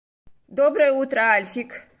Доброе утро,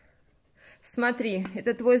 Альфик. Смотри,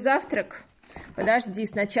 это твой завтрак. Подожди,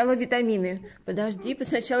 сначала витамины. Подожди,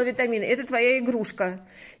 сначала витамины. Это твоя игрушка.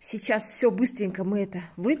 Сейчас все быстренько мы это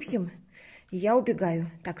выпьем, и я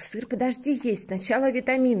убегаю. Так, сыр, подожди, есть. Сначала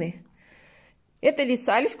витамины. Это Лис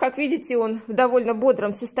Альф. Как видите, он в довольно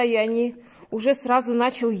бодром состоянии. Уже сразу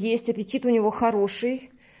начал есть. Аппетит у него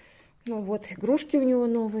хороший. Ну вот, игрушки у него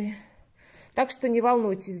новые. Так что не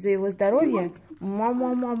волнуйтесь за его здоровье.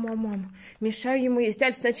 Мам. Мешаю ему есть.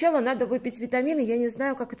 Альф, сначала надо выпить витамины. Я не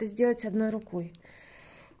знаю, как это сделать одной рукой.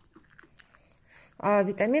 А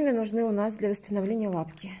витамины нужны у нас для восстановления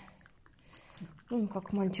лапки. Ну,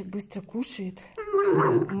 как мальчик быстро кушает.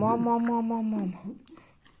 Мам.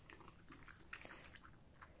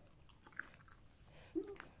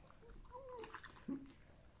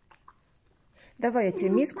 Давай я тебе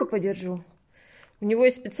миску подержу. У него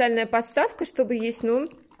есть специальная подставка, чтобы есть, но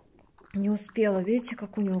он не успела. Видите,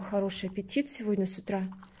 как у него хороший аппетит сегодня с утра.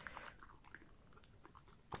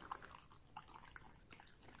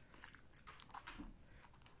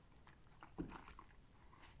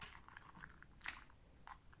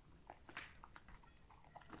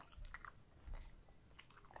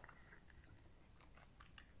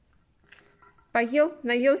 Поел,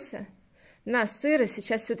 наелся? На, сыра,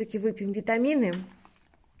 сейчас все-таки выпьем витамины.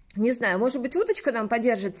 Не знаю, может быть, уточка нам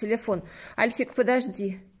подержит телефон? Альфик,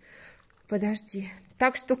 подожди.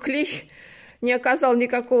 Так что клещ не оказал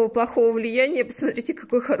никакого плохого влияния. Посмотрите,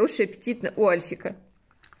 какой хороший аппетит у Альфика.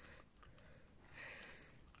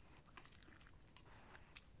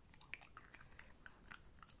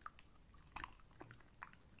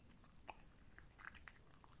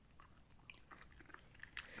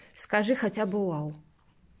 Скажи хотя бы вау.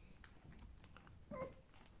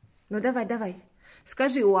 Ну давай.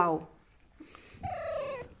 Скажи вау.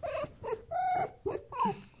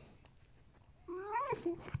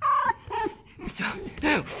 Все,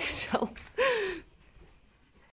 ушел.